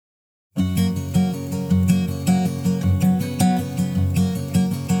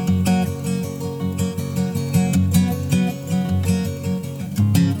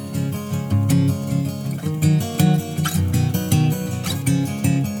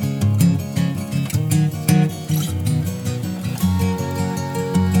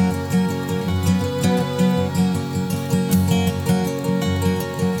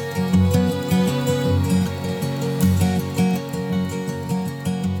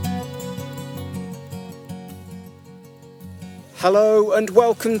Hello and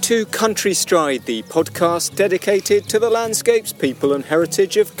welcome to Country Stride, the podcast dedicated to the landscapes, people and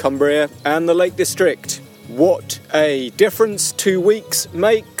heritage of Cumbria and the Lake District. What a difference 2 weeks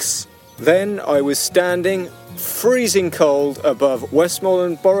makes. Then I was standing freezing cold above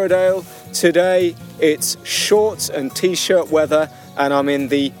Westmoreland Borrowdale. Today it's shorts and t-shirt weather and I'm in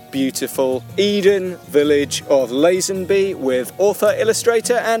the beautiful Eden village of Lazenby with author,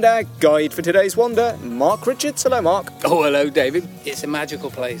 illustrator and our guide for today's wander, Mark Richards. Hello, Mark. Oh, hello, David. It's a magical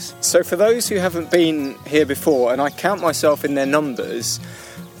place. So for those who haven't been here before, and I count myself in their numbers,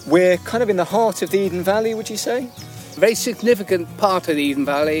 we're kind of in the heart of the Eden Valley, would you say? A very significant part of the Eden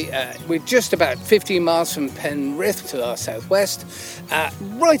Valley. We're just about 15 miles from Penrith to our southwest,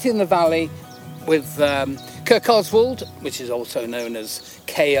 right in the valley with Kirkoswald, which is also known as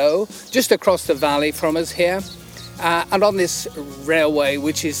KO, just across the valley from us here. And on this railway,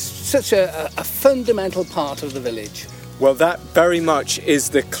 which is such a fundamental part of the village. Well, that very much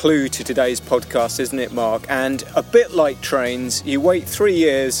is the clue to today's podcast, isn't it, Mark? And a bit like trains, you wait 3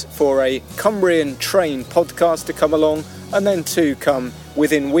 years for a Cumbrian train podcast to come along, and then two come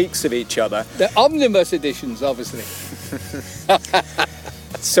within weeks of each other. The omnibus editions, obviously.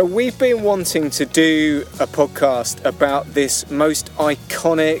 So we've been wanting to do a podcast about this most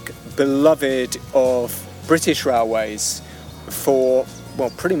iconic, beloved of British railways for,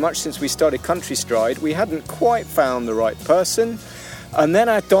 well, pretty much since we started Country Stride. We hadn't quite found the right person, and then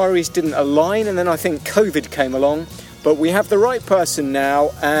our diaries didn't align, and then I think COVID came along. But we have the right person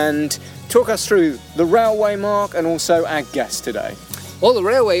now, and talk us through the railway, Mark, and also our guest today. Well, the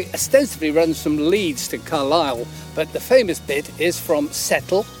railway ostensibly runs from Leeds to Carlisle, but the famous bit is from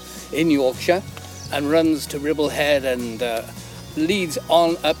Settle in Yorkshire and runs to Ribblehead and leads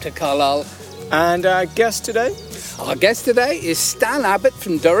on up to Carlisle. And our guest today? Our guest today is Stan Abbott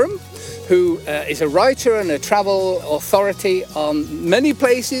from Durham, who is a writer and a travel authority on many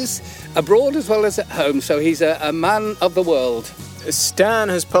places, abroad as well as at home, so he's a man of the world. Stan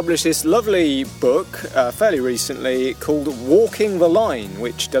has published this lovely book fairly recently called Walking the Line,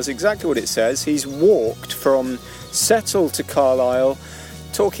 which does exactly what it says. He's walked from Settle to Carlisle,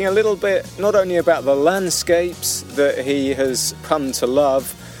 talking a little bit not only about the landscapes that he has come to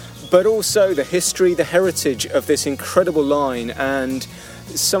love, but also the history, the heritage of this incredible line and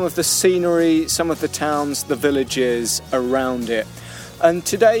some of the scenery, some of the towns, the villages around it. And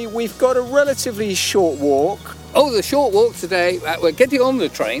today we've got a relatively short walk. Oh, the short walk today. We're getting on the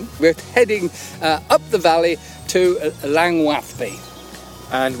train. We're heading up the valley to Langwathby.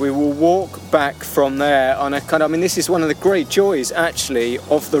 And we will walk back from there on a this is one of the great joys, actually,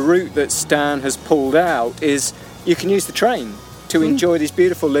 of the route that Stan has pulled out, is you can use the train to enjoy these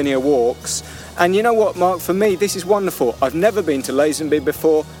beautiful linear walks. And you know what, Mark, for me, this is wonderful. I've never been to Lazenby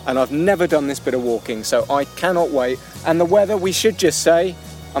before, and I've never done this bit of walking, so I cannot wait. And the weather, we should just say,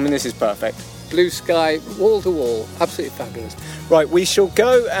 this is perfect. Blue sky, wall to wall, absolutely fabulous. Right, we shall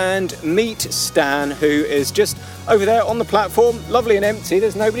go and meet Stan, who is just over there on the platform, lovely and empty.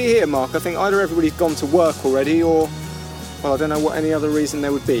 There's nobody here, Mark. I think either everybody's gone to work already, or, well, I don't know what any other reason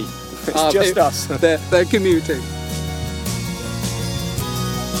there would be. It's just us. They're commuting.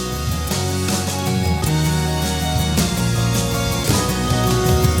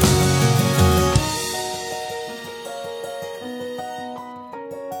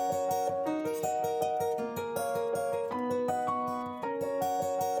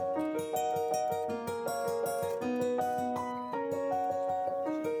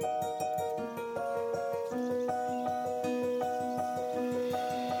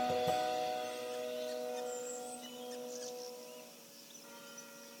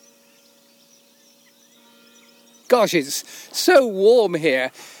 Gosh, it's so warm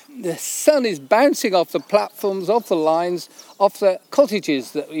here. The sun is bouncing off the platforms, off the lines, off the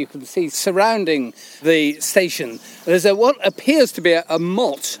cottages that you can see surrounding the station. There's what appears to be a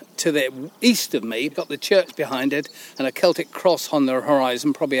motte to the east of me. You've got the church behind it and a Celtic cross on the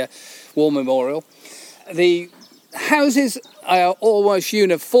horizon, probably a war memorial. The houses are almost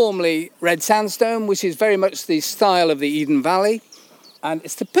uniformly red sandstone, which is very much the style of the Eden Valley. And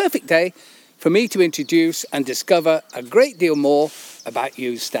it's the perfect day for me to introduce and discover a great deal more about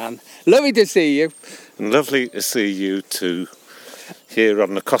you, Stan. Lovely to see you. Lovely to see you too, here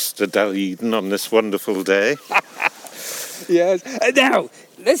on the Costa del Eden on this wonderful day. Yes. Now,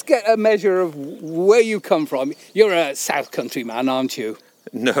 let's get a measure of where you come from. You're a South Country man, aren't you?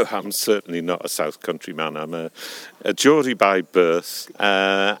 No, I'm certainly not a South Country man. I'm a Geordie by birth.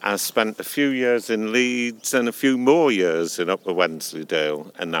 I spent a few years in Leeds and a few more years in Upper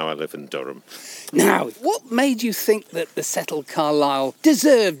Wensleydale, and now I live in Durham. Now, what made you think that the Settle Carlisle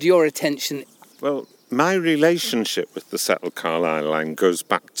deserved your attention? Well, My relationship with the Settle Carlisle line goes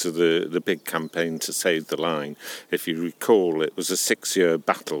back to the big campaign to save the line. If you recall, it was a 6-year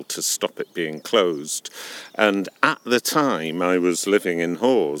battle to stop it being closed. And at the time, I was living in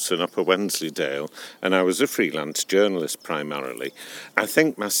Hawes in Upper Wensleydale, and I was a freelance journalist primarily. I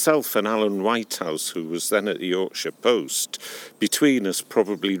think myself and Alan Whitehouse, who was then at the Yorkshire Post, between us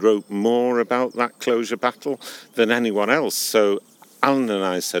probably wrote more about that closure battle than anyone else. So Alan and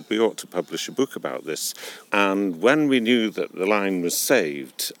I said we ought to publish a book about this. And when we knew that the line was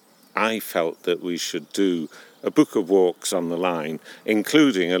saved, I felt that we should do a book of walks on the line,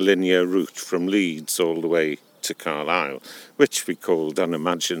 including a linear route from Leeds all the way to Carlisle, which we called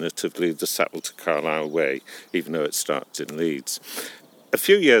unimaginatively the Settle to Carlisle Way, even though it starts in Leeds. A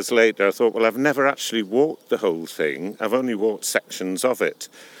few years later, I thought, well, I've never actually walked the whole thing. I've only walked sections of it.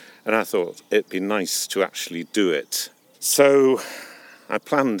 And I thought it'd be nice to actually do it. So I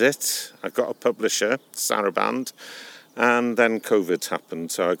planned it, I got a publisher, Saraband, and then COVID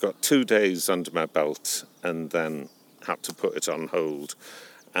happened. So I got 2 days under my belt and then had to put it on hold.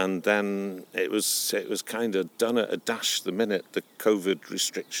 And then it was kind of done at a dash the minute the COVID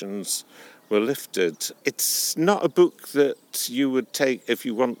restrictions were lifted. It's not a book that you would take if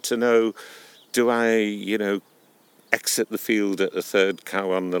you want to know, do I, exit the field at the third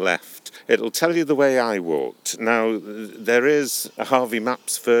cow on the left. It'll tell you the way I walked. Now, there is a Harvey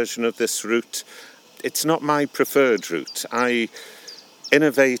Maps version of this route. It's not my preferred route. I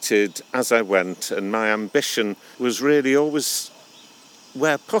innovated as I went, and my ambition was really always,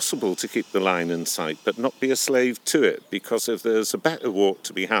 where possible, to keep the line in sight, but not be a slave to it, because if there's a better walk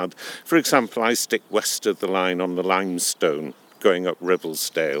to be had, for example, I stick west of the line on the limestone, going up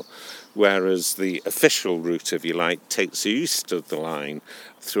Ribblesdale, whereas the official route, if you like, takes you east of the line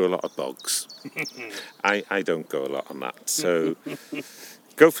through a lot of bogs. I don't go a lot on that. So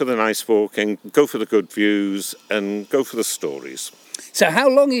go for the nice walking, go for the good views, and go for the stories. So how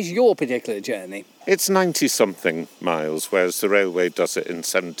long is your particular journey? It's 90-something miles, whereas the railway does it in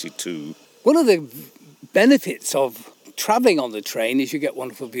 72. One of the benefits of travelling on the train is you get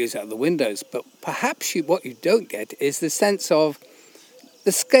wonderful views out of the windows, but perhaps what you don't get is the sense of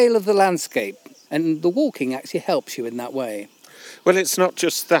the scale of the landscape, and the walking actually helps you in that way. Well, it's not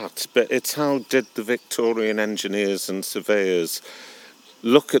just that, but it's how did the Victorian engineers and surveyors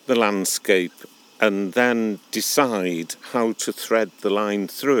look at the landscape and then decide how to thread the line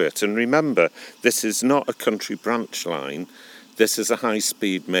through it. And remember, this is not a country branch line. This is a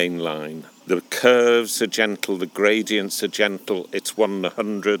high-speed main line. The curves are gentle, the gradients are gentle. It's 1 in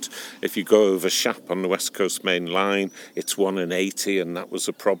 100. If you go over Shap on the West Coast Main Line, it's 1 in 80, and that was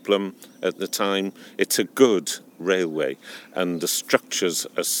a problem at the time. It's a good railway, and the structures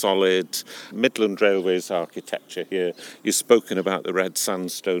are solid. Midland Railway's architecture here, you've spoken about the red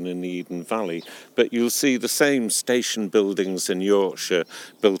sandstone in the Eden Valley, but you'll see the same station buildings in Yorkshire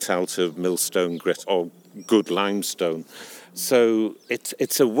built out of millstone grit or good limestone. So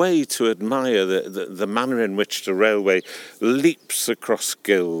it's a way to admire the manner in which the railway leaps across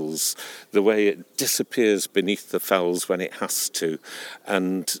gills, the way it disappears beneath the fells when it has to,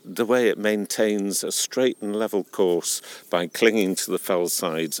 and the way it maintains a straight and level course by clinging to the fell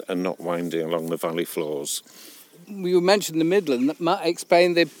sides and not winding along the valley floors. You mentioned the Midland. That might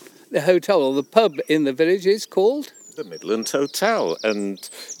explain the hotel or the pub in the village is called? The Midland Hotel, and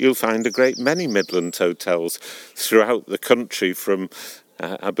you'll find a great many Midland hotels throughout the country from,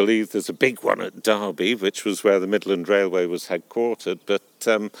 I believe there's a big one at Derby, which was where the Midland Railway was headquartered,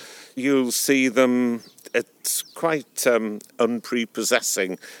 but you'll see them, it's quite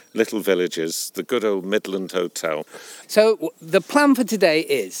unprepossessing little villages, the good old Midland Hotel. So the plan for today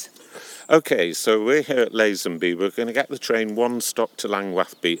is? OK, so we're here at Lazenby. We're going to get the train one stop to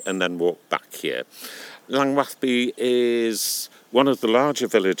Langwathby and then walk back here. Langwathby is one of the larger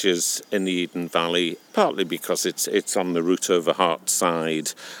villages in the Eden Valley, partly because it's on the route over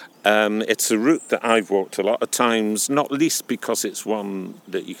Hartside. It's a route that I've walked a lot of times, not least because it's one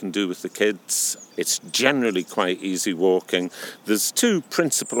that you can do with the kids. It's generally quite easy walking. There's two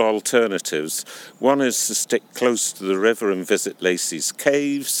principal alternatives. One is to stick close to the river and visit Lacey's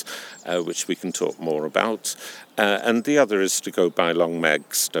Caves, which we can talk more about. And the other is to go by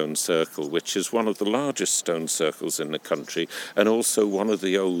Longmeg Stone Circle, which is one of the largest stone circles in the country and also one of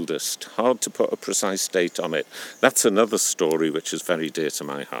the oldest. Hard to put a precise date on it. That's another story which is very dear to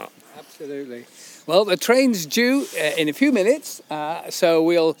my heart. Absolutely. Well, the train's due in a few minutes, so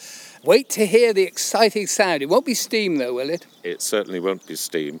we'll wait to hear the exciting sound. It won't be steam, though, will it? It certainly won't be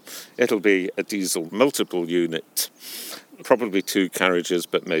steam. It'll be a diesel multiple unit, probably 2 carriages,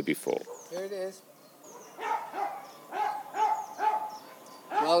 but maybe 4. Here it is.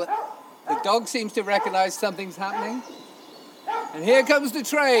 Well, the Dog seems to recognise something's happening. And here comes the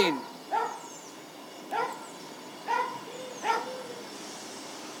train.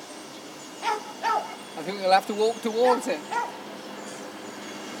 I think we'll have to walk towards it.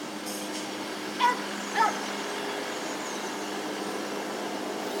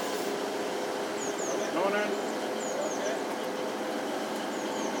 Morning.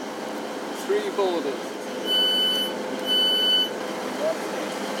 3 borders.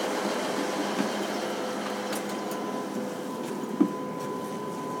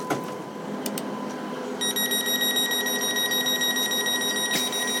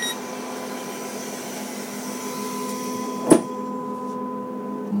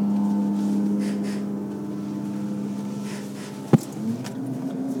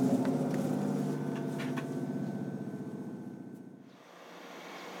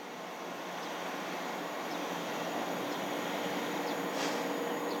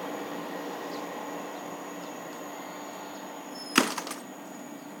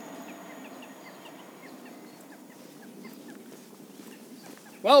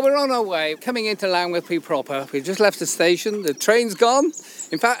 Well, we're on our way, coming into Langwithby proper. We've just left the station, the train's gone.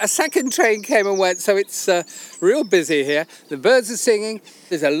 In fact, a second train came and went, so it's real busy here. The birds are singing.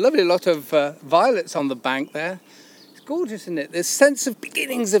 There's a lovely lot of violets on the bank there. It's gorgeous, isn't it? There's a sense of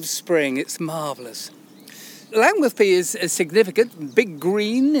beginnings of spring. It's marvellous. Langwithby is significant, big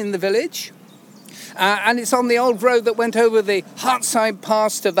green in the village. And it's on the old road that went over the Hartside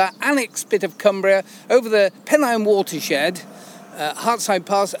Pass to that annexed bit of Cumbria, over the Pennine watershed, Hartside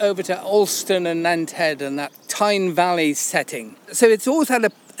Pass over to Alston and Nanted and that Tyne Valley setting. So it's always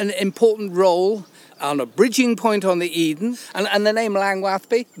had an important role on a bridging point on the Eden. And the name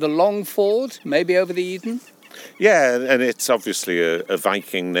Langwathby, the long ford, maybe over the Eden. Yeah, and it's obviously a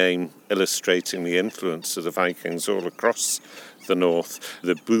Viking name illustrating the influence of the Vikings all across the north.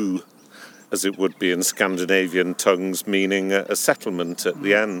 The boo, as it would be in Scandinavian tongues, meaning a settlement at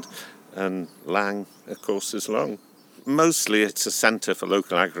the end. And Lang, of course, is long. Mostly it's a centre for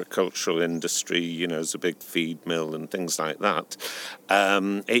local agricultural industry, you know, as a big feed mill and things like that.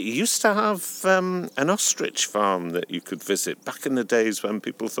 It used to have an ostrich farm that you could visit back in the days when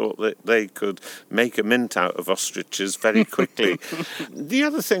people thought that they could make a mint out of ostriches very quickly. The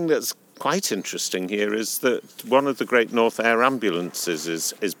other thing that's quite interesting here is that one of the Great North Air ambulances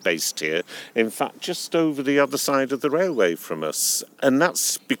is based here, in fact just over the other side of the railway from us, and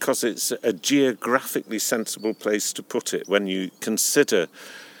that's because it's a geographically sensible place to put it when you consider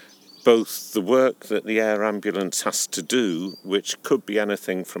both the work that the air ambulance has to do, which could be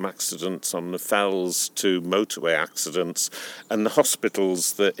anything from accidents on the fells to motorway accidents, and the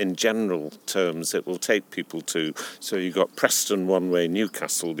hospitals that in general terms it will take people to. So you've got Preston one way,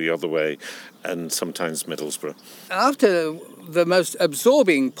 Newcastle the other way, and sometimes Middlesbrough. After the most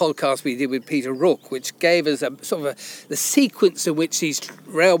absorbing podcast we did with Peter Rook, which gave us a sort of the sequence in which these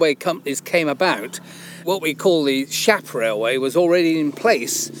railway companies came about, what we call the Shap Railway was already in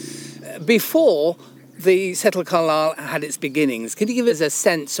place before the Settle Carlisle had its beginnings. Can you give us a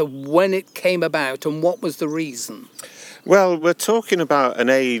sense of when it came about and what was the reason? Well, we're talking about an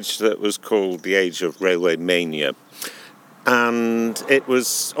age that was called the age of railway mania. And it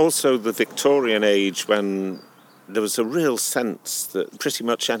was also the Victorian age when there was a real sense that pretty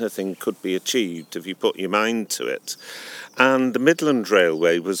much anything could be achieved if you put your mind to it. And the Midland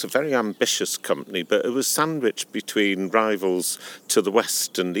Railway was a very ambitious company, but it was sandwiched between rivals to the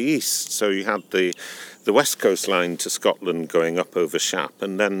west and the east. So you had the West Coast line to Scotland going up over Shap,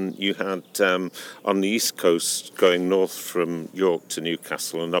 and then you had on the east coast going north from York to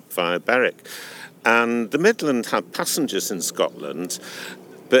Newcastle and up via Berwick. And the Midland had passengers in Scotland,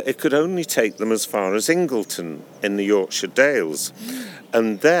 but it could only take them as far as Ingleton in the Yorkshire Dales.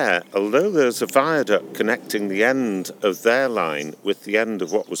 And there, although there's a viaduct connecting the end of their line with the end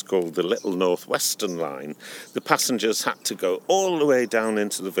of what was called the Little North Western line, the passengers had to go all the way down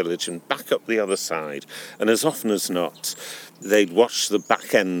into the village and back up the other side. And as often as not, they'd watch the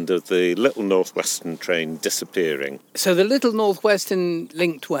back end of the Little North Western train disappearing. So the Little North Western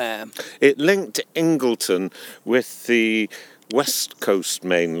linked where? It linked Ingleton with the West Coast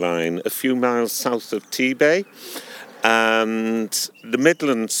main line, a few miles south of T-Bay. And the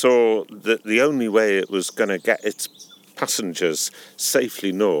Midland saw that the only way it was going to get its passengers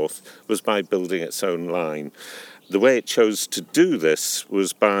safely north was by building its own line. The way it chose to do this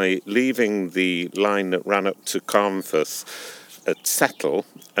was by leaving the line that ran up to Carnforth at Settle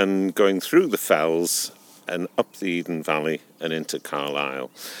and going through the fells and up the Eden Valley and into Carlisle.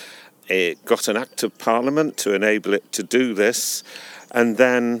 It got an Act of Parliament to enable it to do this, and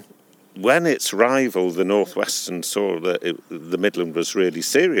then when its rival, the Northwestern, saw that the Midland was really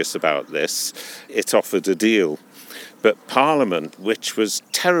serious about this, it offered a deal. But Parliament, which was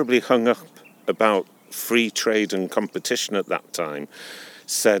terribly hung up about free trade and competition at that time,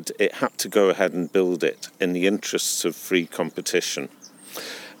 said it had to go ahead and build it in the interests of free competition.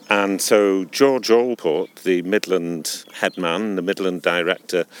 And so George Allport, the Midland headman, the Midland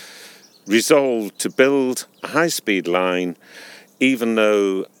director, resolved to build a high-speed line, even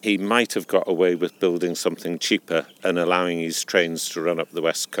though he might have got away with building something cheaper and allowing his trains to run up the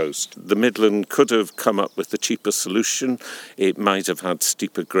west coast. The Midland could have come up with a cheaper solution. It might have had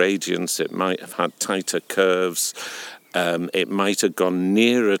steeper gradients, it might have had tighter curves, it might have gone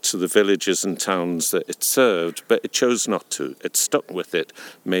nearer to the villages and towns that it served, but it chose not to. It stuck with it,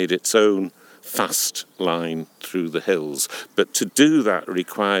 made its own fast line through the hills. But to do that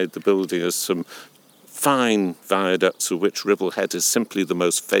required the building of some fine viaducts, of which Ribble Head is simply the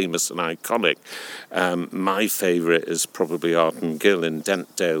most famous and iconic. My favourite is probably Arden Gill in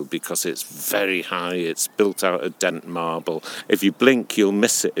Dentdale, because it's very high, it's built out of Dent marble. If you blink, you'll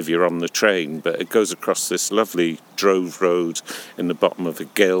miss it if you're on the train, but it goes across this lovely drove road in the bottom of a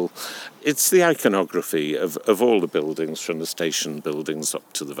gill. It's the iconography of all the buildings, from the station buildings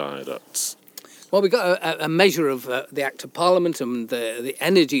up to the viaducts. Well, we got a measure of the Act of Parliament and the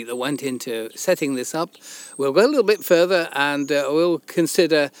energy that went into setting this up. We'll go a little bit further and we'll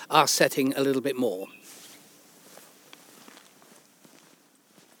consider our setting a little bit more.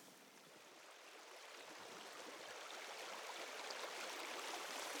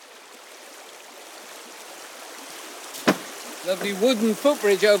 Lovely wooden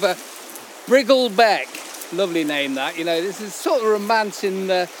footbridge over Briggle Beck. Lovely name that. You know, this is sort of romance in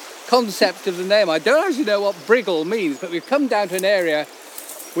the concept of the name. I don't actually know what Briggle means, but we've come down to an area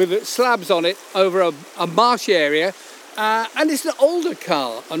with slabs on it over a marshy area, and it's an older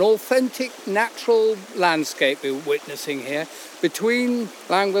car, an authentic natural landscape we're witnessing here between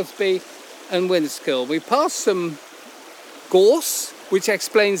Llangwthby and Winskill. We passed some gorse, which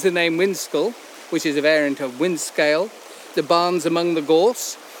explains the name Winskill, which is a variant of Windscale, the barns among the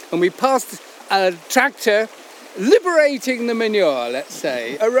gorse, and we passed a tractor liberating the manure, let's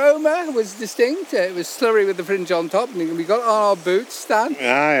say. Aroma was distinct. It was slurry with the fringe on top. And we got on our boots, Stan.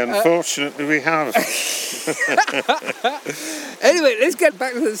 Aye, unfortunately we have. Anyway, let's get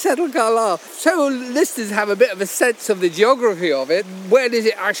back to the Settle Carlisle. So listeners have a bit of a sense of the geography of it. Where does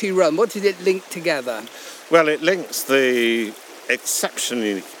it actually run? What did it link together? Well, it links the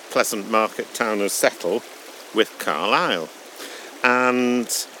exceptionally pleasant market town of Settle with Carlisle.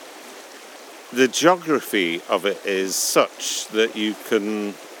 And the geography of it is such that you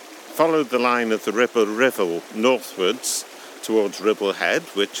can follow the line of the Ribble River northwards towards Ribble Head,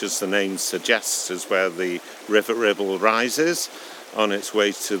 which, as the name suggests, is where the River Ribble rises on its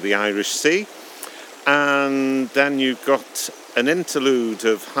way to the Irish Sea. And then you've got an interlude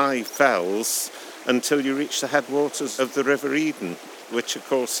of high fells until you reach the headwaters of the River Eden, which, of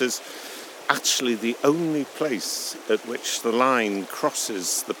course, is actually the only place at which the line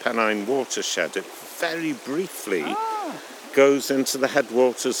crosses the Pennine watershed. It very briefly goes into the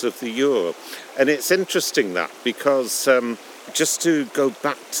headwaters of the Ure. And it's interesting that, because just to go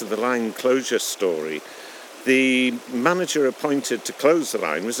back to the line closure story, the manager appointed to close the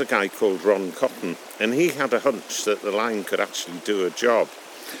line was a guy called Ron Cotton, and he had a hunch that the line could actually do a job.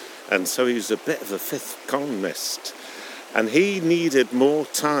 And so he was a bit of a fifth columnist, and he needed more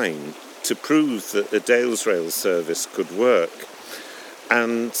time to prove that the Dalesrail service could work.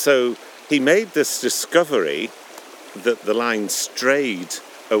 And so he made this discovery that the line strayed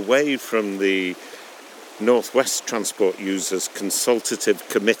away from the North West Transport Users Consultative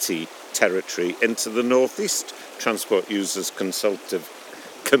Committee territory into the North East Transport Users Consultative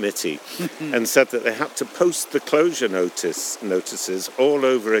Committee and said that they had to post the closure notices all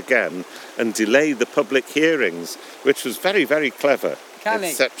over again and delay the public hearings, which was very, very clever.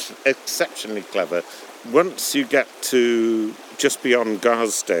 Exceptionally clever. Once you get to just beyond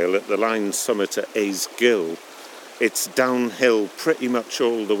Garsdale at the line summit at Aysgill, it's downhill pretty much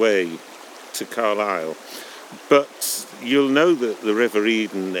all the way to Carlisle. But you'll know that the River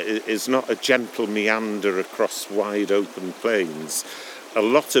Eden is not a gentle meander across wide open plains. A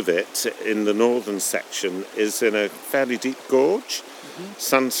lot of it in the northern section is in a fairly deep gorge,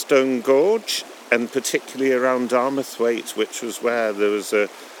 sandstone gorge, and particularly around Armathwaite, which was where there was a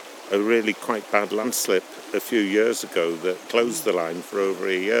really quite bad landslip a few years ago that closed the line for over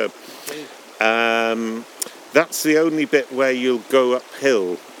a year. That's the only bit where you'll go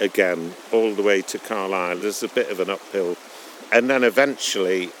uphill again, all the way to Carlisle. There's a bit of an uphill. And then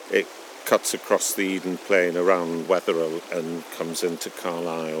eventually it cuts across the Eden Plain around Wetherell and comes into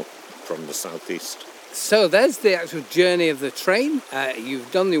Carlisle. from the southeast. So there's the actual journey of the train.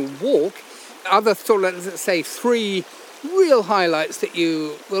 You've done the walk. Are there sort of, let's say, 3 real highlights that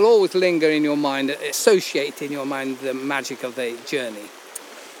you will always linger in your mind, associate in your mind the magic of the journey?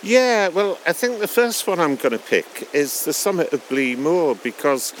 Yeah, well, I think the first one I'm going to pick is the summit of Blea Moor,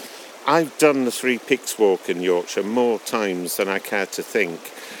 because I've done the Three Peaks Walk in Yorkshire more times than I care to think.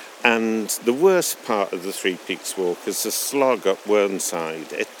 And the worst part of the Three Peaks Walk is the slog up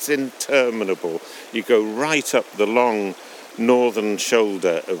Whernside. It's interminable. You go right up the long northern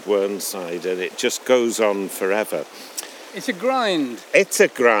shoulder of Whernside and it just goes on forever. It's a grind. It's a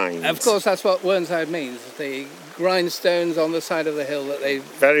grind. Of course, that's what Whernside means. The grindstones on the side of the hill that they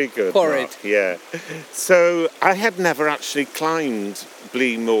Very good, quarried. Mark, yeah. So I had never actually climbed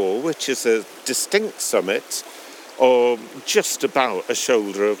Blea Moor, which is a distinct summit, or just about a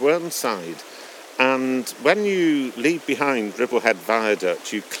shoulder of Whernside. And when you leave behind Ribblehead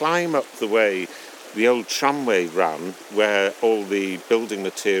Viaduct, you climb up the way the old tramway ran, where all the building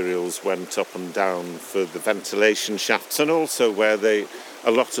materials went up and down for the ventilation shafts, and also where a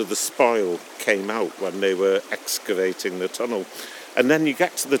lot of the spoil came out when they were excavating the tunnel. And then you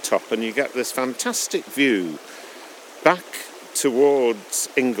get to the top and you get this fantastic view back towards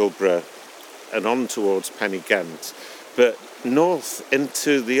Ingleborough and on towards Pen-y-Ghent, but north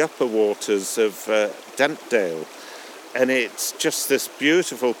into the upper waters of Dentdale. And it's just this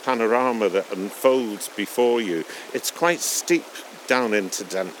beautiful panorama that unfolds before you. It's quite steep down into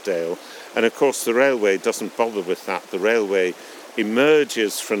Dentdale, and of course the railway doesn't bother with that. The railway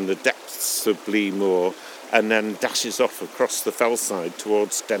emerges from the depths of Blea Moor and then dashes off across the fellside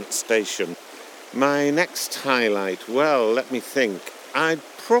towards Dent Station. My next highlight, well, let me think. I'd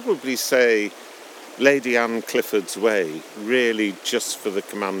probably say Lady Anne Clifford's Way, really just for the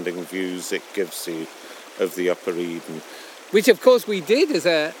commanding views it gives you of the Upper Eden. Which, of course, we did as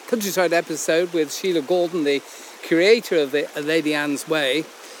a Countryside episode with Sheila Gordon, the curator of the Lady Anne's Way.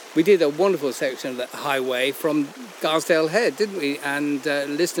 We did a wonderful section of the highway from Garsdale Head, didn't we? And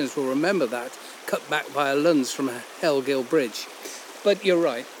listeners will remember that, cut back via Lunds from Hellgill Bridge. But you're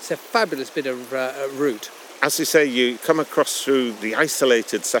right, it's a fabulous bit of route. As you say, you come across through the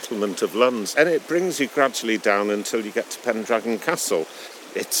isolated settlement of Lunds, and it brings you gradually down until you get to Pendragon Castle.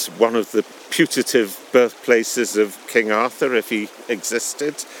 It's one of the putative birthplaces of King Arthur, if he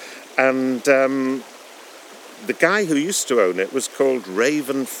existed. And the guy who used to own it was called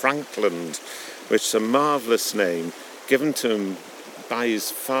Raven Frankland, which is a marvellous name given to him by his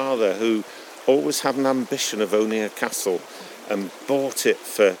father, who always had an ambition of owning a castle and bought it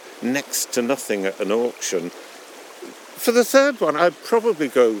for next to nothing at an auction. For the third one, I'd probably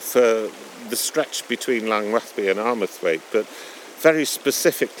go for the stretch between Langwathby and Armathwaite, but very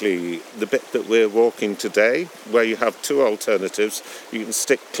specifically the bit that we're walking today, where you have 2 alternatives. You can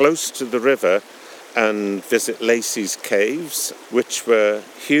stick close to the river and visit Lacey's Caves, which were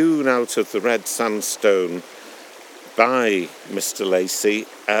hewn out of the red sandstone by Mr. Lacey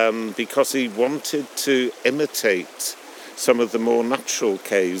because he wanted to imitate some of the more natural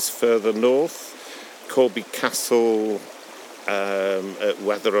caves further north. Corby Castle at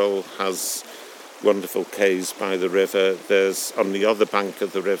Wetherall has wonderful caves by the river. There's, on the other bank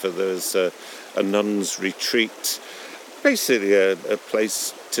of the river, there's a nun's retreat. Basically a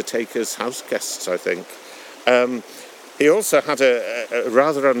place to take as house guests, I think. He also had a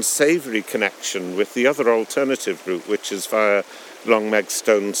rather unsavoury connection with the other alternative route, which is via Longmeg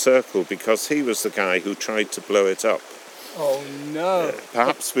Stone Circle, because he was the guy who tried to blow it up. Oh, no.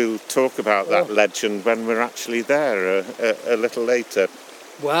 Perhaps we'll talk about that legend when we're actually there a little later.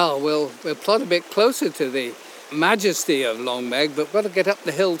 Well, we'll plod a bit closer to the majesty of Longmeg, but we've got to get up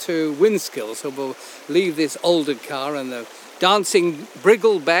the hill to Winskill, so we'll leave this older car and the dancing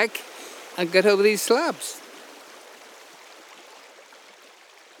Brigglebeck and get over these slabs.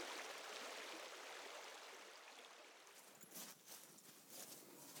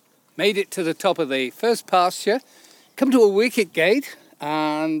 Made it to the top of the first pasture, come to a wicket gate,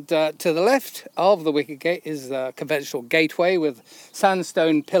 and to the left of the wicket gate is the conventional gateway with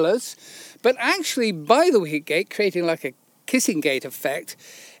sandstone pillars. But actually by the wicket gate, creating like a kissing gate effect,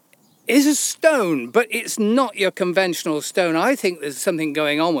 is a stone, but it's not your conventional stone. I think there's something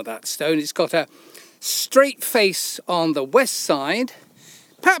going on with that stone. It's got a straight face on the west side.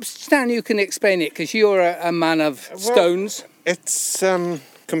 Perhaps, Stan, you can explain it, because you're a man of stones. Well, it's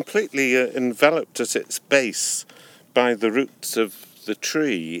completely enveloped at its base by the roots of the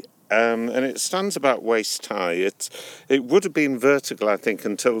tree, and it stands about waist high. It would have been vertical, I think,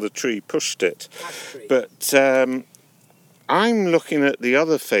 until the tree pushed it. But I'm looking at the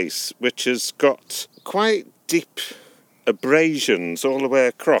other face, which has got quite deep abrasions all the way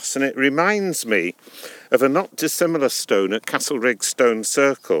across, and it reminds me of a not dissimilar stone at Castlerigg Stone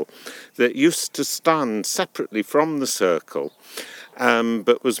Circle that used to stand separately from the circle,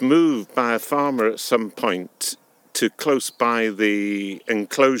 but was moved by a farmer at some point to close by the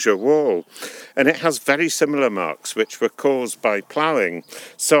enclosure wall, and it has very similar marks which were caused by ploughing.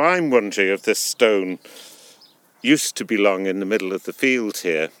 So I'm wondering if this stone used to belong in the middle of the field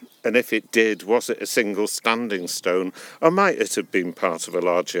here, and if it did, was it a single standing stone, or might it have been part of a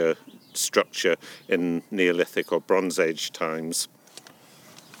larger structure in Neolithic or Bronze Age times?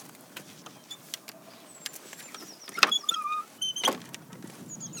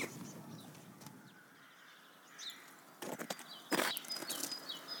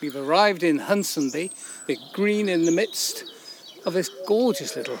 We've arrived in Hunsonby, the green in the midst of this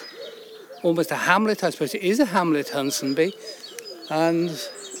gorgeous little, almost a hamlet, I suppose it is a hamlet, Hunsonby, and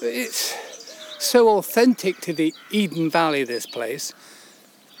it's so authentic to the Eden Valley, this place.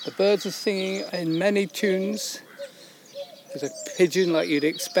 The birds are singing in many tunes. There's a pigeon like you'd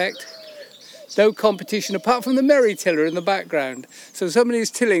expect. No competition apart from the merry tiller in the background. So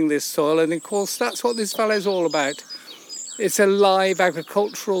somebody's tilling this soil, and of course that's what this valley is all about. It's a live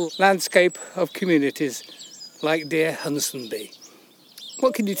agricultural landscape of communities like dear Hunsonby.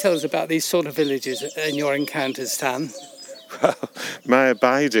 What can you tell us about these sort of villages and your encounters, Stan? Well, my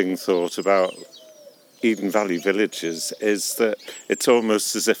abiding thought about Eden Valley villages is that it's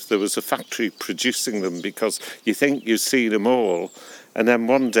almost as if there was a factory producing them, because you think you've seen them all, and then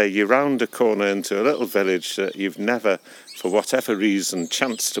one day you round a corner into a little village that you've never, for whatever reason,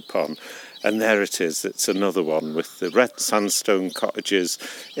 chanced upon. And there it is, it's another one with the red sandstone cottages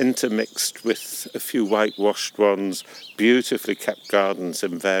intermixed with a few whitewashed ones, beautifully kept gardens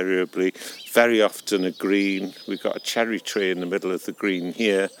invariably, very often a green. We've got a cherry tree in the middle of the green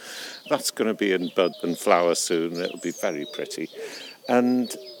here. That's going to be in bud and flower soon, it'll be very pretty.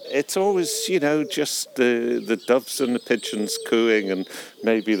 And it's always, just the doves and the pigeons cooing, and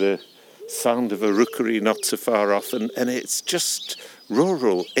maybe the sound of a rookery not so far off, and it's just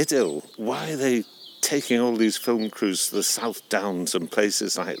rural idyll. Why are they taking all these film crews to the South Downs and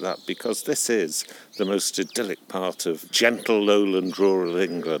places like that? Because this is the most idyllic part of gentle lowland rural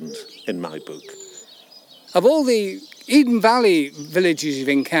England, in my book. Of all the Eden Valley villages you've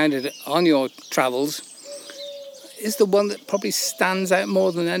encountered on your travels, is the one that probably stands out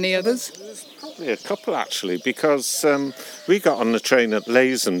more than any others? Probably a couple, actually, because we got on the train at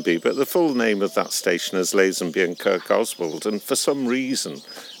Lazenby, but the full name of that station is Lazenby and Kirkoswald, and for some reason,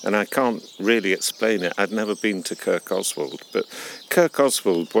 and I can't really explain it, I'd never been to Kirkoswald, but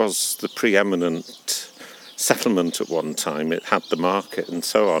Kirkoswald was the preeminent settlement at one time. It had the market and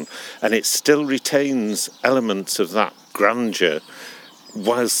so on, and it still retains elements of that grandeur,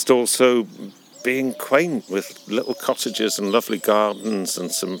 whilst also being quaint with little cottages and lovely gardens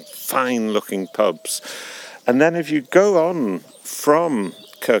and some fine-looking pubs. And then if you go on from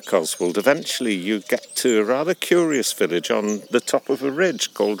Kirkoswald, eventually you get to a rather curious village on the top of a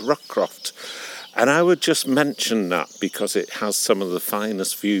ridge called Rockcroft. And I would just mention that because it has some of the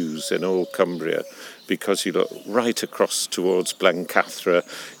finest views in all Cumbria, because you look right across towards Blencathra,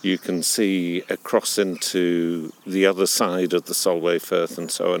 you can see across into the other side of the Solway Firth and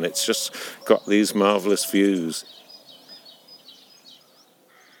so on. It's just got these marvellous views.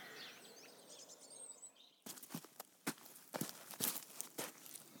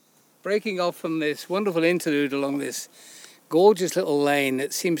 Breaking off from this wonderful interlude along this gorgeous little lane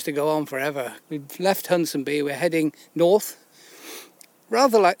that seems to go on forever. We've left Hunsonby, we're heading north,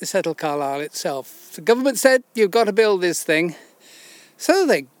 rather like the Settle Carlisle itself. The government said, you've got to build this thing. So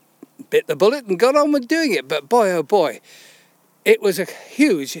they bit the bullet and got on with doing it. But boy, oh boy, it was a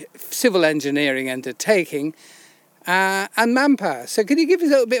huge civil engineering undertaking and manpower. So can you give us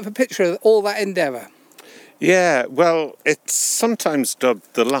a little bit of a picture of all that endeavour? Yeah, well, it's sometimes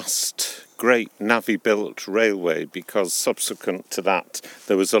dubbed the last great navvy-built railway because subsequent to that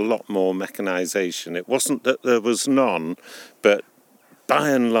there was a lot more mechanisation. It wasn't that there was none, but by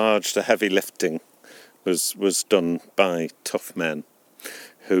and large the heavy lifting was done by tough men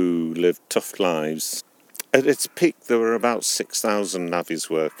who lived tough lives. At its peak there were about 6,000 navvies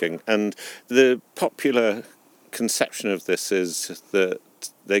working, and the popular conception of this is that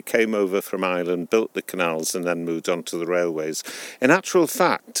they came over from Ireland, built the canals and then moved on to the railways. In actual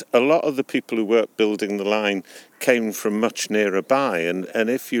fact, a lot of the people who worked building the line came from much nearer by, and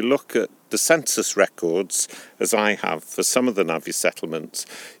if you look at the census records, as I have for some of the navvy settlements,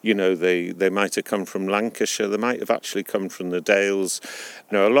 they might have come from Lancashire, they might have actually come from the Dales,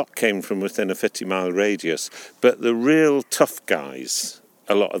 a lot came from within a 50-mile radius, but the real tough guys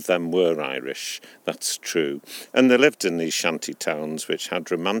a lot of them were Irish, that's true. And they lived in these shanty towns which had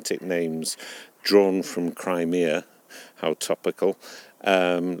romantic names drawn from Crimea, how topical,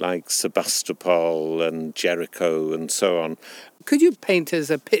 like Sebastopol and Jericho and so on. Could you paint us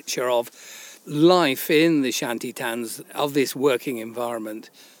a picture of life in the shanty towns, of this working environment?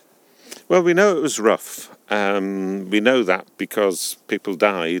 Well, we know it was rough. We know that because people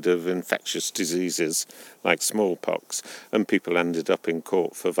died of infectious diseases like smallpox, and people ended up in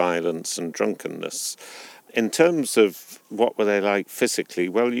court for violence and drunkenness. In terms of what were they like physically,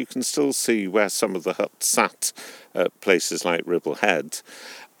 well, you can still see where some of the huts sat at places like Ribble Head.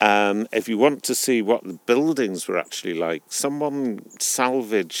 If you want to see what the buildings were actually like, someone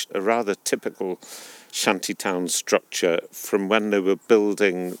salvaged a rather typical shantytown structure from when they were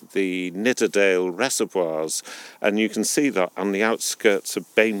building the Nidderdale reservoirs, and you can see that on the outskirts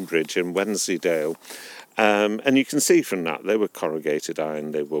of Bainbridge in Wensleydale. And you can see from that they were corrugated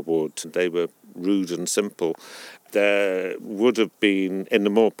iron, they were wood, they were rude and simple. There would have been, in the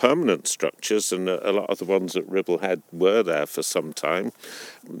more permanent structures, and a lot of the ones at Ribble Head were there for some time,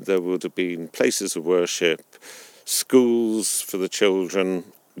 there would have been places of worship, schools for the children,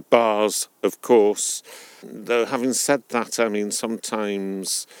 bars, of course. Though having said that, I mean,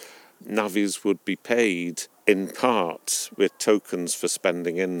 sometimes navvies would be paid in part with tokens for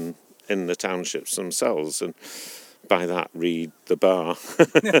spending in the townships themselves, and by that read the bar.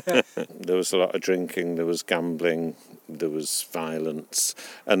 There was a lot of drinking, there was gambling, there was violence,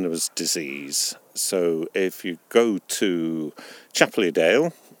 and there was disease. So if you go to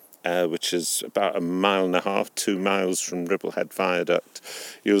Chapley-Dale, which is about 1.5 miles, 2 miles from Ribble Head Viaduct,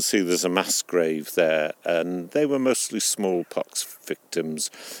 you'll see there's a mass grave there, and they were mostly smallpox victims,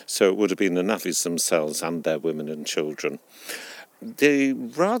 so it would have been the navvies themselves and their women and children. The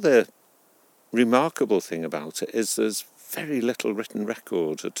rather remarkable thing about it is there's very little written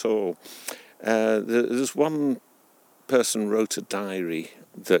record at all. There's one person wrote a diary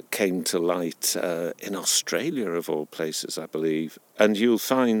that came to light in Australia, of all places, I believe. And you'll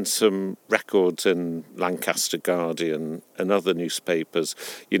find some records in Lancaster Guardian and other newspapers,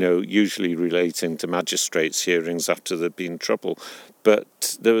 you know, usually relating to magistrates' hearings after there'd been trouble.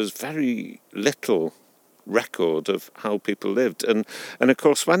 But there was very little record of how people lived, and of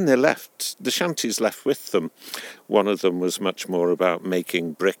course when they left, the shanties left with them. One of them was much more about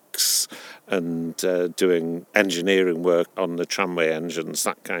making bricks and doing engineering work on the tramway engines,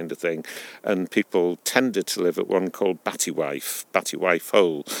 that kind of thing, and people tended to live at one called Battywife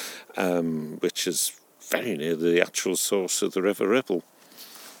Hole, which is very near the actual source of the River Ribble.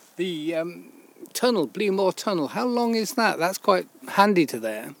 The tunnel, Bleemore Tunnel, how long is that? That's quite handy to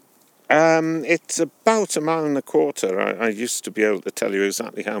there. It's about 1.25 miles. I used to be able to tell you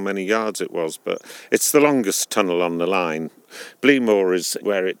exactly how many yards it was, but it's the longest tunnel on the line. Bleemore is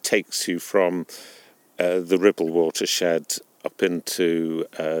where it takes you from the Ribble watershed up into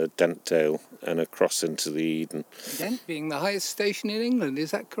Dentdale and across into the Eden. Dent being the highest station in England,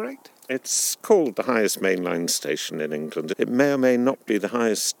 is that correct? It's called the highest mainline station in England. It may or may not be the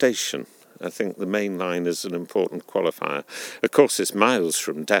highest station. I think the main line is an important qualifier. Of course, it's miles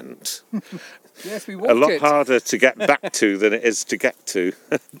from Dent. Yes, we walked a lot it. harder to get back to than it is to get to.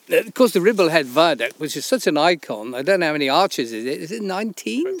 Of course, the Ribble Head Viaduct, which is such an icon. I don't know how many arches is it. Is it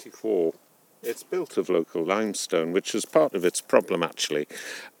 19? 24. It's built of local limestone, which was part of its problem, actually.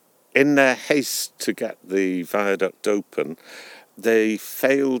 In their haste to get the viaduct open, they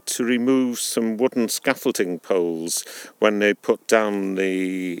failed to remove some wooden scaffolding poles when they put down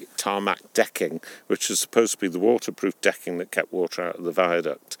the tarmac decking, which was supposed to be the waterproof decking that kept water out of the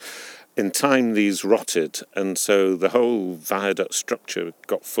viaduct. In time, these rotted, and so the whole viaduct structure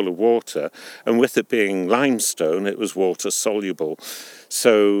got full of water, and with it being limestone, it was water soluble.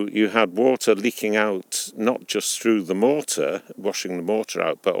 So you had water leaking out, not just through the mortar, washing the mortar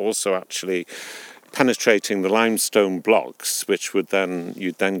out, but also actually penetrating the limestone blocks, which you'd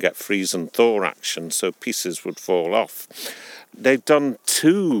then get freeze and thaw action, so pieces would fall off. They've done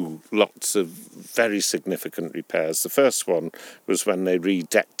 2 lots of very significant repairs. The first one was when they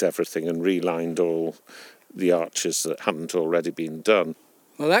redecked everything and relined all the arches that hadn't already been done.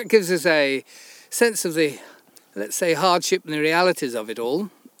 Well, that gives us a sense of the, let's say, hardship and the realities of it all.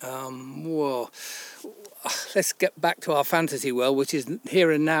 Let's get back to our fantasy world, which is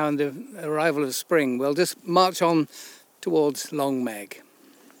here and now and the arrival of spring. We'll just march on towards Long Meg.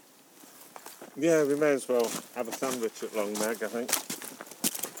 Yeah, we may as well have a sandwich at Long Meg, I think.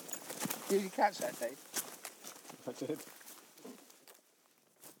 Did you catch that, Dave? I did.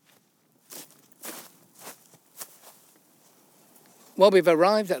 Well, we've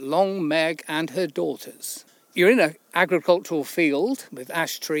arrived at Long Meg and her daughters. You're in an agricultural field with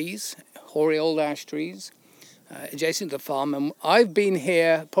ash trees, hoary old ash trees, adjacent to the farm. And I've been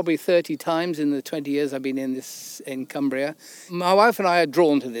here probably 30 times in the 20 years I've been in Cumbria. My wife and I are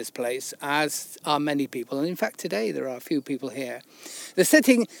drawn to this place, as are many people. And in fact, today there are a few people here. The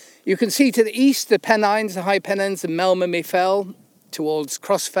setting, you can see to the east, the Pennines, the High Pennines, the Melmemy Fell towards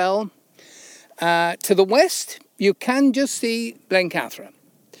Crossfell. To the west, you can just see Blencathra.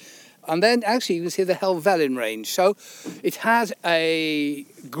 And then actually you can see the Helvellyn Range. So it has a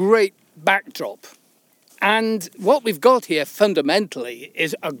great backdrop. And what we've got here fundamentally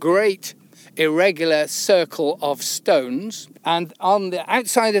is a great irregular circle of stones. And on the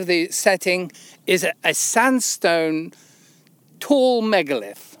outside of the setting is a sandstone tall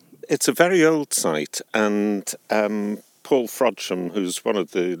megalith. It's a very old site, and Paul Frodsham, who's one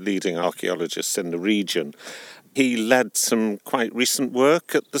of the leading archaeologists in the region, he led some quite recent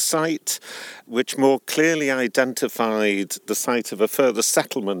work at the site, which more clearly identified the site of a further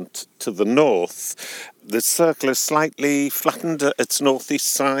settlement to the north. The circle is slightly flattened at its northeast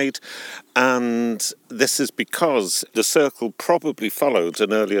side, and this is because the circle probably followed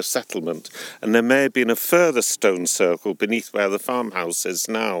an earlier settlement, and there may have been a further stone circle beneath where the farmhouse is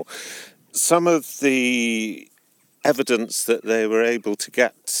now. Some of the evidence that they were able to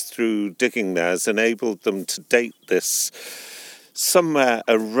get through digging there has enabled them to date this somewhere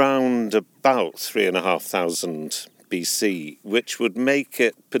around about 3,500 BC, which would make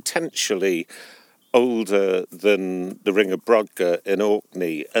it potentially older than the Ring of Brodgar in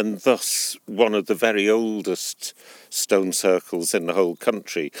Orkney, and thus one of the very oldest stone circles in the whole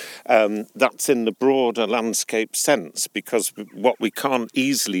country. That's in the broader landscape sense, because what we can't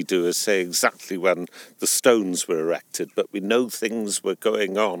easily do is say exactly when the stones were erected, but we know things were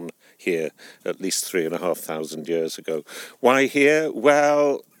going on here at least 3,500 years ago. Why here?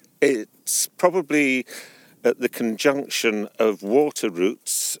 Well, it's probably at the conjunction of water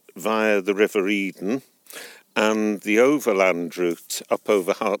routes via the River Eden and the overland route up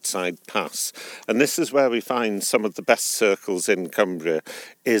over Hartside Pass. And this is where we find some of the best circles in Cumbria,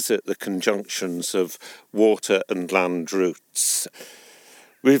 is at the conjunctions of water and land routes.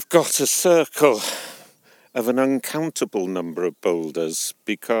 We've got a circle of an uncountable number of boulders,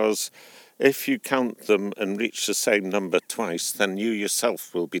 because if you count them and reach the same number twice, then you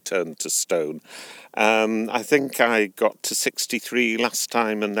yourself will be turned to stone. I think I got to 63 last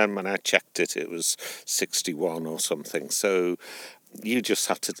time, and then when I checked it, it was 61 or something. So you just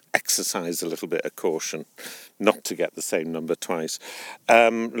have to exercise a little bit of caution not to get the same number twice.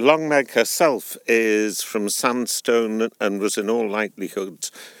 Long Meg herself is from sandstone and was in all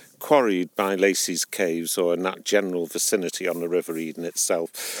likelihood quarried by Lacey's Caves, or in that general vicinity on the River Eden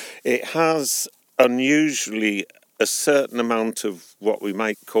itself. It has unusually a certain amount of what we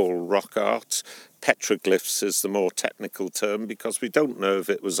might call rock art. Petroglyphs is the more technical term, because we don't know if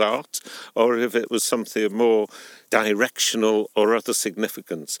it was art or if it was something of more directional or other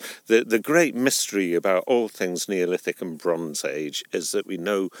significance. The great mystery about all things Neolithic and Bronze Age is that we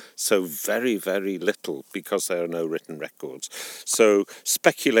know so very, very little, because there are no written records. So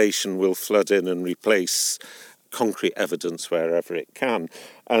speculation will flood in and replace concrete evidence wherever it can.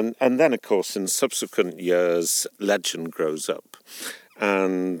 And then, of course, in subsequent years, legend grows up.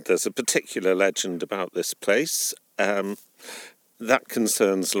 And there's a particular legend about this place that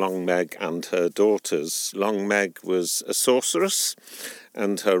concerns Long Meg and her daughters. Long Meg was a sorceress,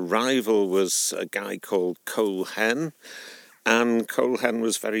 and her rival was a guy called Colhen. And Colhen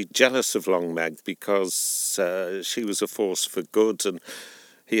was very jealous of Long Meg, because she was a force for good, and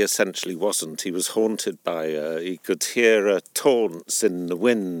he essentially wasn't. He was haunted by her. He could hear her taunts in the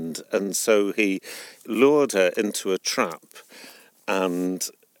wind, and so he lured her into a trap and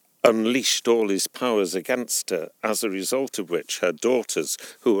unleashed all his powers against her, as a result of which her daughters,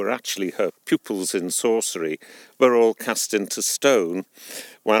 who were actually her pupils in sorcery, were all cast into stone,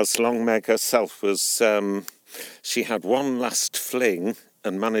 whilst Long Meg herself was... she had one last fling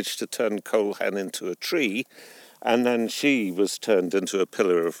and managed to turn Colhen into a tree, and then she was turned into a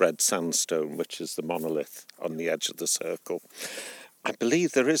pillar of red sandstone, which is the monolith on the edge of the circle. I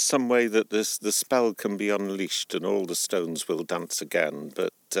believe there is some way that the spell can be unleashed and all the stones will dance again,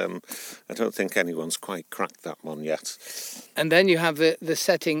 but I don't think anyone's quite cracked that one yet. And then you have the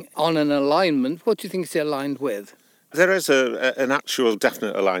setting on an alignment. What do you think it's aligned with? There is an actual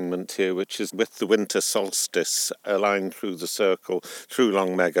definite alignment here, which is with the winter solstice aligned through the circle, through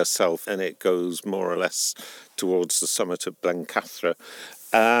Long Meg herself, and it goes more or less towards the summit of Blencathra.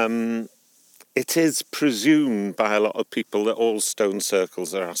 it is presumed by a lot of people that all stone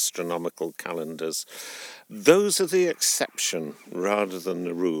circles are astronomical calendars. Those are the exception rather than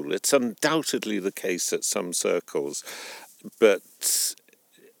the rule. It's undoubtedly the case at some circles, but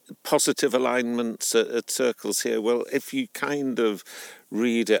positive alignments at circles here, well, if you kind of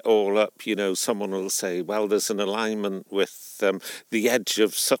read it all up, someone will say, well, there's an alignment with the edge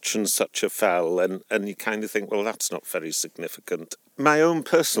of such and such a fell, and you kind of think, well, that's not very significant. My own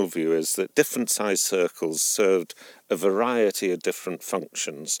personal view is that different size circles served a variety of different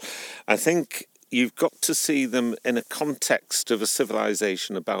functions. I think you've got to see them in a context of a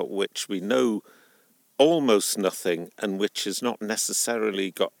civilization about which we know almost nothing and which has not necessarily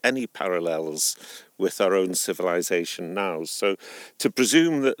got any parallels with our own civilization now. So to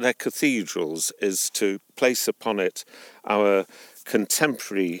presume that they're cathedrals is to place upon it our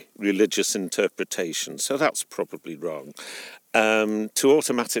contemporary religious interpretation. So that's probably wrong. To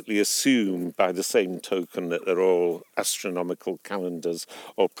automatically assume by the same token that they're all astronomical calendars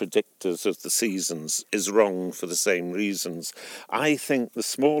or predictors of the seasons is wrong for the same reasons. I think the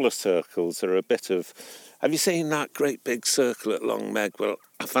smaller circles are a bit of, have you seen that great big circle at Longmeg? Well,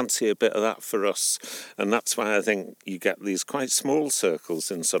 I fancy a bit of that for us. And that's why I think you get these quite small circles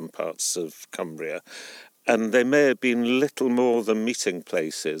in some parts of Cumbria. And they may have been little more than meeting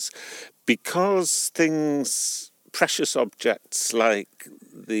places because precious objects like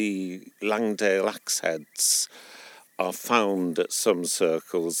the Langdale axe heads are found at some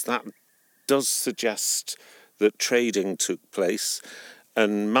circles. That does suggest that trading took place.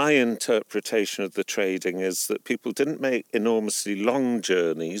 And my interpretation of the trading is that people didn't make enormously long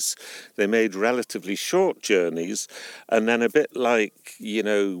journeys. They made relatively short journeys. And then a bit like,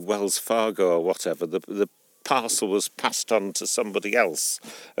 Wells Fargo or whatever, the parcel was passed on to somebody else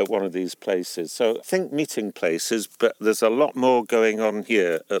at one of these places. So I think meeting places, but there's a lot more going on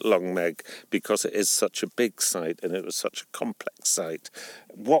here at Longmeg because it is such a big site and it was such a complex site.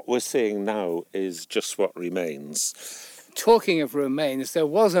 What we're seeing now is just what remains. Talking of remains, there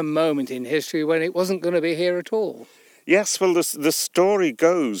was a moment in history when it wasn't going to be here at all. Yes, well, the story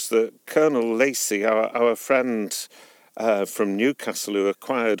goes that Colonel Lacey, our friend from Newcastle, who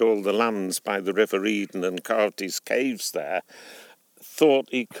acquired all the lands by the River Eden and carved his caves there, thought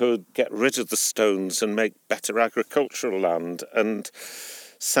he could get rid of the stones and make better agricultural land, and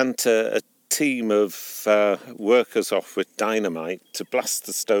sent a team of workers off with dynamite to blast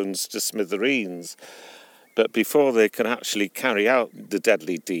the stones to smithereens. But before they could actually carry out the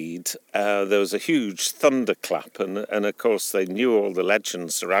deadly deed, there was a huge thunderclap, and of course they knew all the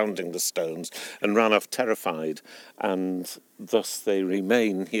legends surrounding the stones and ran off terrified, and thus they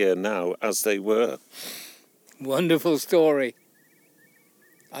remain here now as they were. Wonderful story.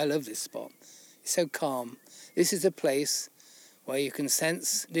 I love this spot. It's so calm. This is a place where you can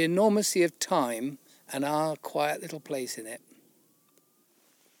sense the enormity of time and our quiet little place in it.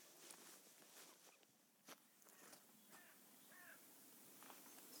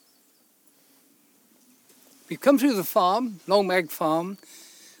 We've come through the farm, Longmeg Farm,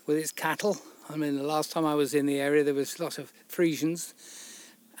 with its cattle. I mean, the last time I was in the area, there was lots of Frisians,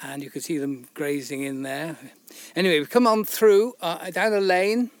 and you could see them grazing in there. Anyway, we've come on through, down a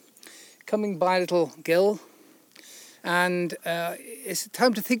lane, coming by Little Gill, and it's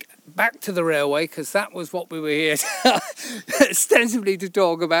time to think back to the railway, because that was what we were here ostensibly to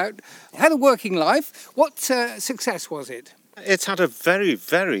talk about. It had a working life. What success was it? It's had a very,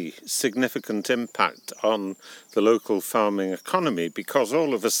 very significant impact on the local farming economy because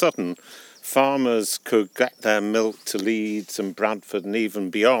all of a sudden farmers could get their milk to Leeds and Bradford and even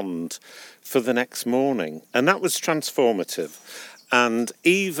beyond for the next morning. And that was transformative. And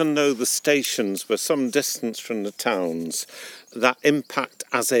even though the stations were some distance from the towns, that impact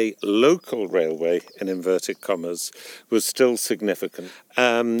as a local railway, in inverted commas, was still significant.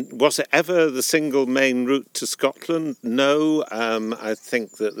 Was it ever the single main route to Scotland? No. I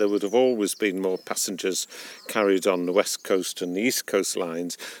think that there would have always been more passengers carried on the West Coast and the East Coast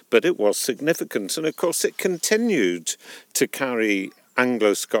lines, but it was significant. And of course it continued to carry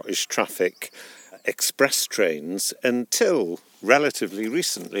Anglo-Scottish traffic, express trains, until relatively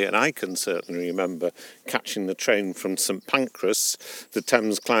recently, and I can certainly remember catching the train from St Pancras, the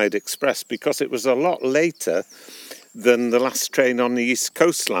Thames Clyde Express, because it was a lot later than the last train on the East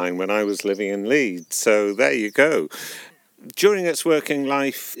Coast line when I was living in Leeds. So there you go. During its working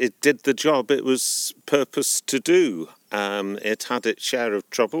life, it did the job it was purposed to do. It had its share of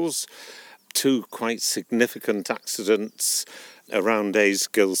troubles, 2 quite significant accidents around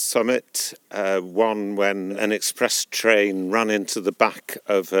Aysgill Summit, one when an express train ran into the back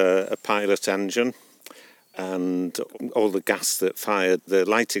of a pilot engine, and all the gas that fired, the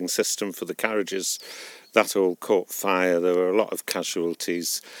lighting system for the carriages, that all caught fire. There were a lot of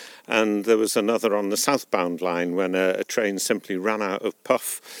casualties. And there was another on the southbound line when a train simply ran out of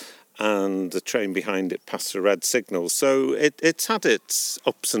puff and the train behind it passed a red signal. So it's had its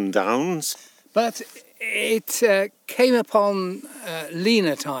ups and downs. But it came upon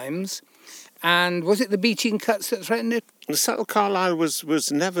leaner times, and was it the beaching cuts that threatened it? The Settle Carlisle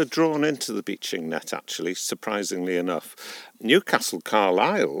was never drawn into the beaching net, actually, surprisingly enough. Newcastle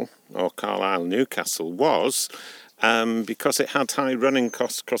Carlisle, or Carlisle Newcastle, was, because it had high running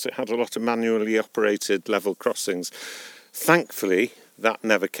costs, because it had a lot of manually operated level crossings. Thankfully, that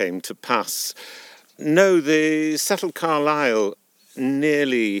never came to pass. No, the Settle Carlisle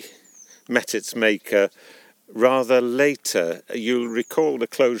nearly met its maker rather later. You'll recall the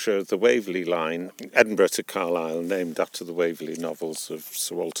closure of the Waverley line, Edinburgh to Carlisle, named after the Waverley novels of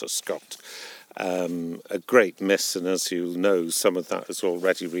Sir Walter Scott. A great miss, and as you'll know, some of that has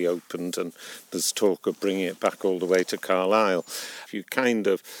already reopened and there's talk of bringing it back all the way to Carlisle. If you kind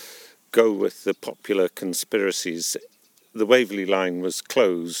of go with the popular conspiracies, the Waverley line was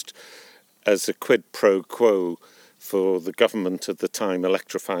closed as a quid pro quo for the government at the time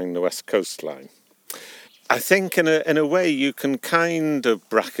electrifying the West Coast line. I think in a way you can kind of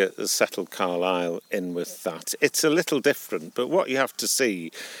bracket the Settle Carlisle in with that. It's a little different, but what you have to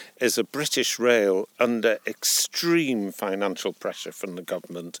see is a British Rail under extreme financial pressure from the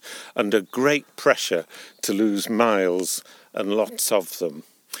government, under great pressure to lose miles and lots of them.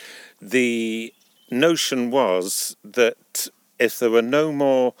 The notion was that if there were no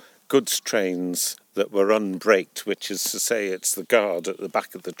more goods trains that were unbraked, which is to say it's the guard at the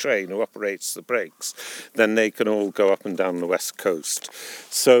back of the train who operates the brakes, then they can all go up and down the West Coast.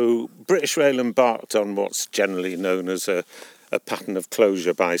 So British Rail embarked on what's generally known as a pattern of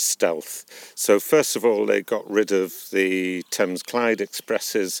closure by stealth. So first of all, they got rid of the Thames-Clyde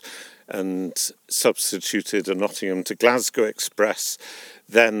expresses and substituted a Nottingham to Glasgow express.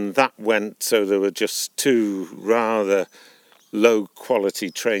 Then that went, so there were just two rather low-quality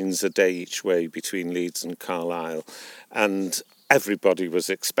trains a day each way between Leeds and Carlisle, and everybody was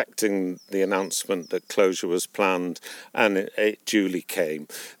expecting the announcement that closure was planned, and it duly came.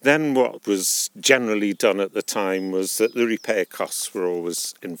 Then what was generally done at the time was that the repair costs were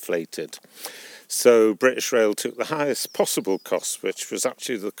always inflated. So British Rail took the highest possible cost, which was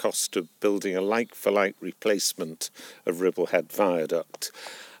actually the cost of building a like-for-like replacement of Ribblehead Viaduct.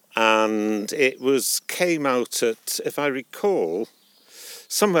 And it came out at, if I recall,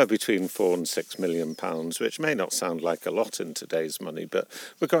 somewhere between £4 and £6 million, which may not sound like a lot in today's money, but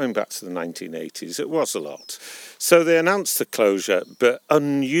we're going back to the 1980s. It was a lot. So they announced the closure, but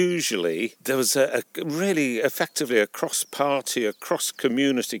unusually there was a really effectively a cross-party, a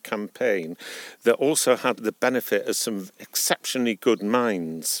cross-community campaign that also had the benefit of some exceptionally good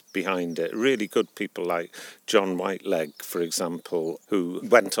minds behind it. Really good people like John Whiteleg, for example, who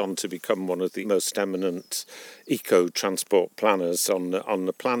went on to become one of the most eminent eco-transport planners on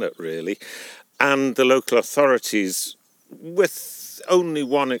the planet, really. And the local authorities, with only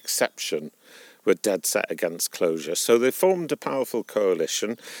one exception, were dead set against closure. So they formed a powerful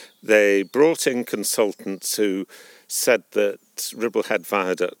coalition. They brought in consultants who said that Ribblehead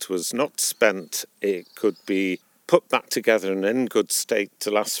Viaduct was not spent. It could be put back together and in good state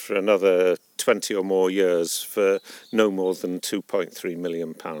to last for another 20 or more years for no more than £2.3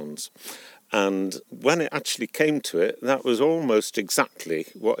 million. And when it actually came to it, that was almost exactly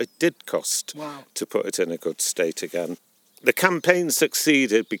what it did cost to put it in a good state again. The campaign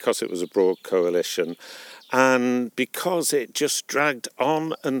succeeded because it was a broad coalition and because it just dragged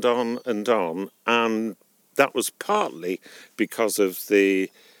on and on and on. And that was partly because of the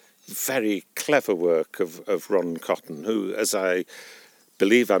very clever work of Ron Cotton, who, as I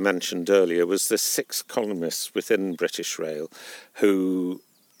believe I mentioned earlier, was the sixth columnist within British Rail, who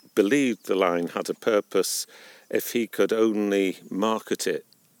believed the line had a purpose if he could only market it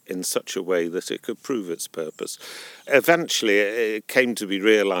in such a way that it could prove its purpose. Eventually, it came to be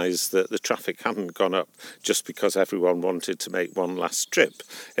realised that the traffic hadn't gone up just because everyone wanted to make one last trip.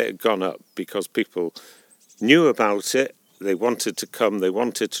 It had gone up because people knew about it, they wanted to come, they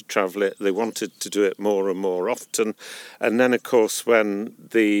wanted to travel it, they wanted to do it more and more often. And then, of course, when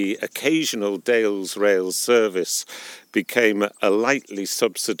the occasional Dales Rail service became a lightly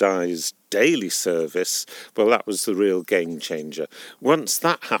subsidised daily service, well, that was the real game changer. Once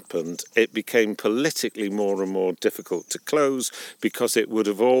that happened, it became politically more and more difficult to close because it would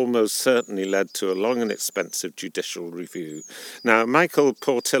have almost certainly led to a long and expensive judicial review. Now, Michael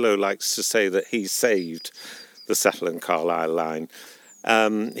Portillo likes to say that he saved the Settle and Carlisle line,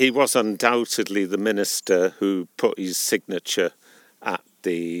 He was undoubtedly the minister who put his signature at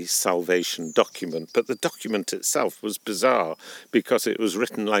the salvation document, but the document itself was bizarre because it was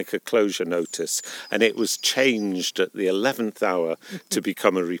written like a closure notice and it was changed at the 11th hour to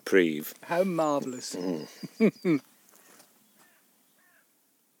become a reprieve. How marvellous.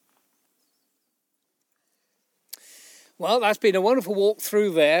 Well, that's been a wonderful walk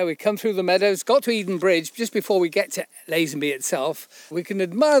through there. We come through the meadows, got to Eden Bridge just before we get to Lazenby itself. We can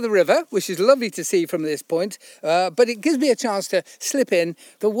admire the river, which is lovely to see from this point, but it gives me a chance to slip in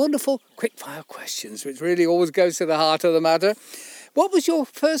the wonderful quickfire questions, which really always goes to the heart of the matter. What was your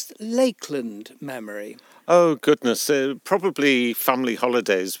first Lakeland memory? Oh, goodness, probably family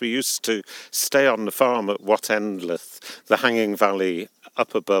holidays. We used to stay on the farm at Wat Endleth, the hanging valley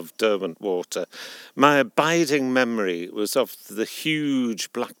up above Derwentwater. My abiding memory was of the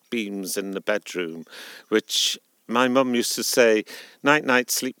huge black beams in the bedroom, which my mum used to say, "Night, night,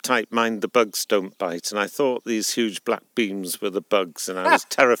 sleep tight, mind the bugs don't bite." And I thought these huge black beams were the bugs, and I was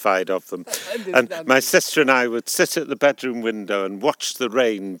terrified of them. And my sister and I would sit at the bedroom window and watch the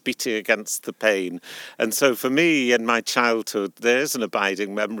rain beating against the pane. And so for me, in my childhood, there's an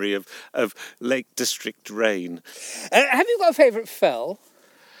abiding memory of Lake District rain. Have you got a favourite fell?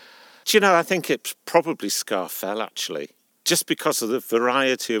 Do you know, I think it's probably Scafell, actually. Just because of the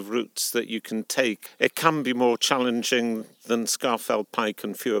variety of routes that you can take, it can be more challenging than Scafell Pike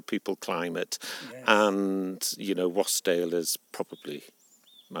and fewer people climb it. Yes. And, you know, Wasdale is probably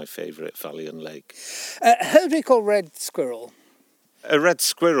my favourite valley and lake. Herdwick or red squirrel? A red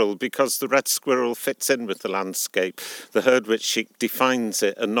squirrel, because the red squirrel fits in with the landscape. The Herdwick sheep defines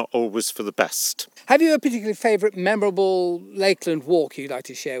it, and not always for the best. Have you a particularly favourite memorable Lakeland walk you'd like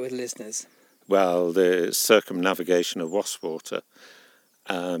to share with listeners? Well, the circumnavigation of Wastwater.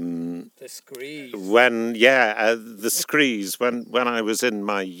 The screes. The screes. When I was in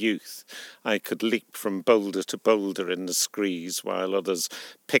my youth, I could leap from boulder to boulder in the screes while others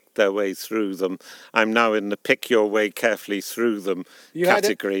picked their way through them. I'm now in the pick your way carefully through them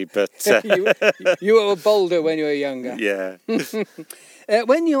category, but... you were a boulder when you were younger. Yeah.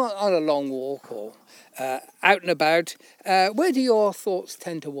 When you're on a long walk or out and about, where do your thoughts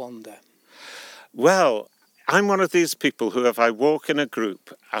tend to wander? Well, I'm one of these people who, if I walk in a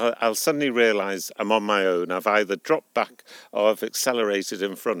group, I'll suddenly realise I'm on my own. I've either dropped back or I've accelerated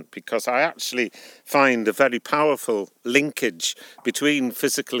in front, because I actually find a very powerful linkage between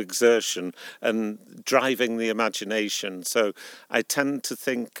physical exertion and driving the imagination. So I tend to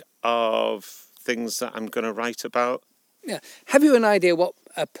think of things that I'm going to write about. Yeah. Have you an idea what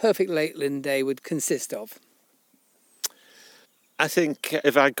a perfect Lakeland day would consist of? I think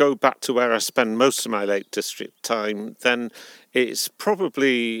if I go back to where I spend most of my Lake District time, then it's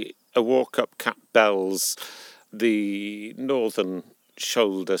probably a walk up Cap Bells, the northern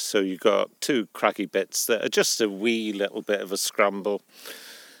shoulder. So you've got two craggy bits that are just a wee little bit of a scramble.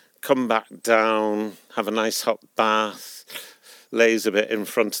 Come back down, have a nice hot bath, laze a bit in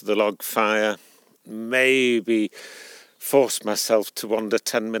front of the log fire, maybe force myself to wander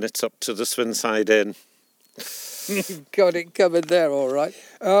 10 minutes up to the Swinside Inn. You've got it covered there, all right.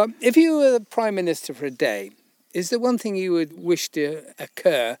 If you were the Prime Minister for a day, is there one thing you would wish to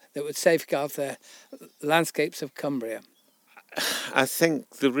occur that would safeguard the landscapes of Cumbria? I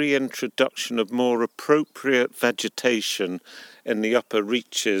think the reintroduction of more appropriate vegetation in the upper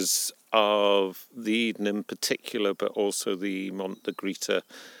reaches of the Eden in particular, but also the Mont de Greta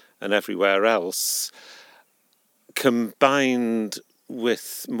and everywhere else, combined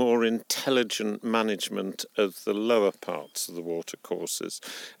with more intelligent management of the lower parts of the watercourses.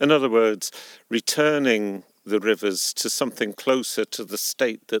 In other words, returning the rivers to something closer to the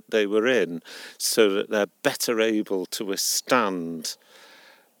state that they were in, so that they're better able to withstand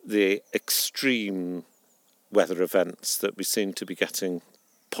the extreme weather events that we seem to be getting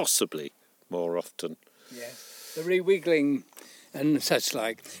possibly more often. Yes, the rewiggling and such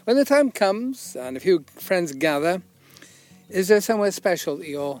like. When the time comes and a few friends gather, is there somewhere special that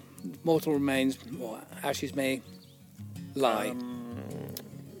your mortal remains or ashes may lie?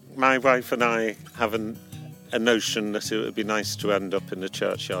 My wife and I have a notion that it would be nice to end up in the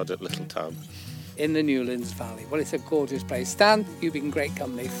churchyard at Littletown. In the Newlands Valley. Well, it's a gorgeous place. Stan, you've been great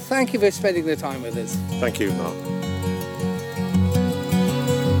company. Thank you for spending the time with us. Thank you, Mark.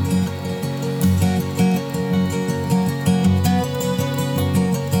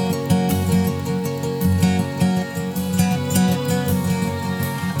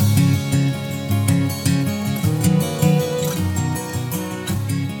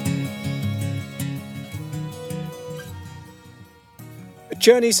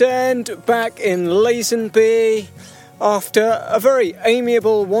 Journey's End, back in Lazenby. After a very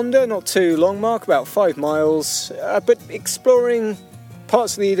amiable wander, not too long, Mark, about 5 miles, but exploring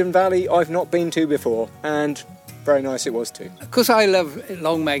parts of the Eden Valley I've not been to before, and very nice it was too. Of course, I love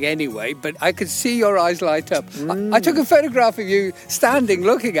Longmeg anyway, but I could see your eyes light up. I took a photograph of you standing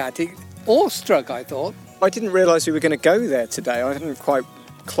looking at it, awestruck, I thought. I didn't realise we were going to go there today. I hadn't quite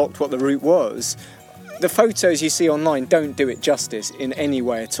clocked what the route was. The photos you see online don't do it justice in any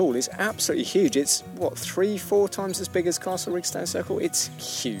way at all. It's absolutely huge. It's, 3-4 times as big as Castle Rigstown Circle? It's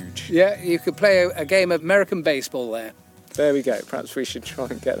huge. Yeah, you could play a game of American baseball there. There we go. Perhaps we should try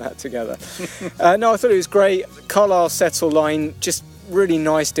and get that together. No, I thought it was great. Carlisle Settle line, just really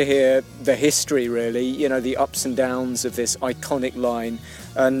nice to hear the history, really, you know, the ups and downs of this iconic line.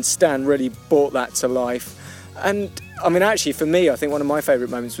 And Stan really brought that to life. And, I mean, actually, for me, I think one of my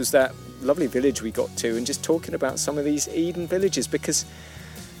favourite moments was that lovely village we got to and just talking about some of these Eden villages, because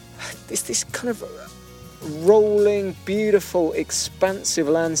it's this kind of rolling, beautiful, expansive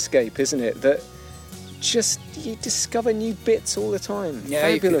landscape, isn't it, that just you discover new bits all the time. Yeah,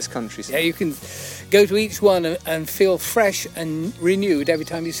 fabulous countryside. Yeah, you can go to each one and feel fresh and renewed every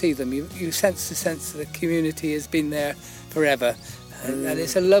time you see them. You sense the sense that the community has been there forever, and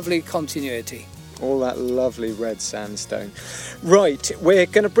it's a lovely continuity. All that lovely red sandstone. Right, we're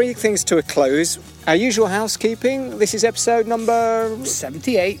going to bring things to a close. Our usual housekeeping. This is episode number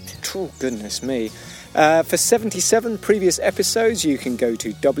 78. Oh, goodness me. For 77 previous episodes, you can go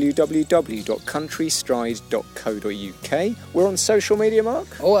to www.countrystride.co.uk. We're on social media, Mark?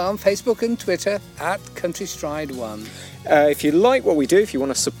 Oh, on Facebook and Twitter at Countrystride1. If you like what we do, if you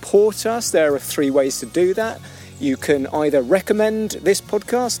want to support us, there are 3 ways to do that. You can either recommend this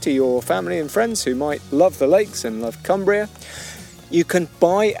podcast to your family and friends who might love the lakes and love Cumbria. You can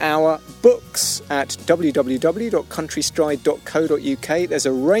buy our books at www.countrystride.co.uk. There's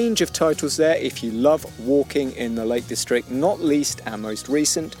a range of titles there if you love walking in the Lake District, not least our most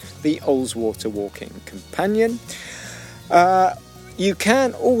recent, the Ullswater Walking Companion. You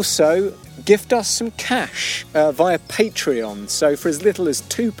can also gift us some cash via Patreon. So for as little as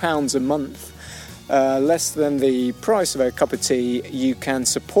 £2 a month, less than the price of a cup of tea, you can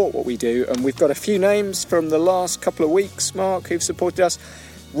support what we do. And we've got a few names from the last couple of weeks, Mark, who've supported us.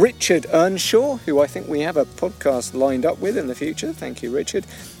 Richard Earnshaw, who I think we have a podcast lined up with in the future. Thank you, Richard.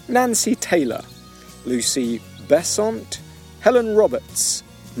 Nancy Taylor, Lucy Besant, Helen Roberts,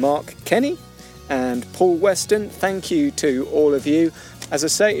 Mark Kenny, and Paul Weston. Thank you to all of you. As I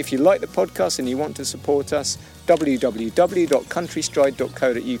say, if you like the podcast and you want to support us,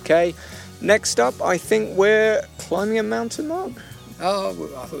 www.countrystride.co.uk. Next up, I think we're climbing a mountain, Mark. Oh,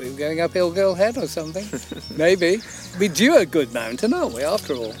 I thought we were going up Hillgill Head or something. Maybe. We're due a good mountain, aren't we,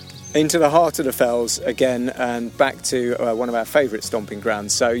 after all? Into the heart of the fells again, and back to one of our favourite stomping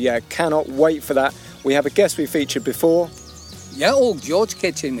grounds. So, yeah, cannot wait for that. We have a guest we featured before. Yeah, George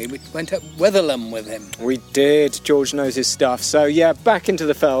Kitchen. We went up Wetherlam with him. We did. George knows his stuff. So, yeah, back into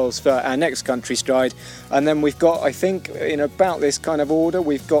the fells for our next Country Stride. And then we've got, I think, in about this kind of order,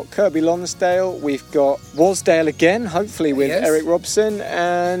 we've got Kirby Lonsdale, we've got Wasdale again, hopefully with Eric Robson,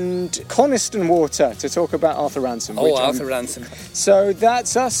 and Coniston Water to talk about Arthur Ransom. Arthur Ransom. So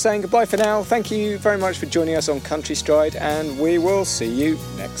that's us saying goodbye for now. Thank you very much for joining us on Country Stride, and we will see you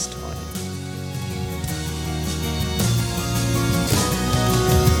next time.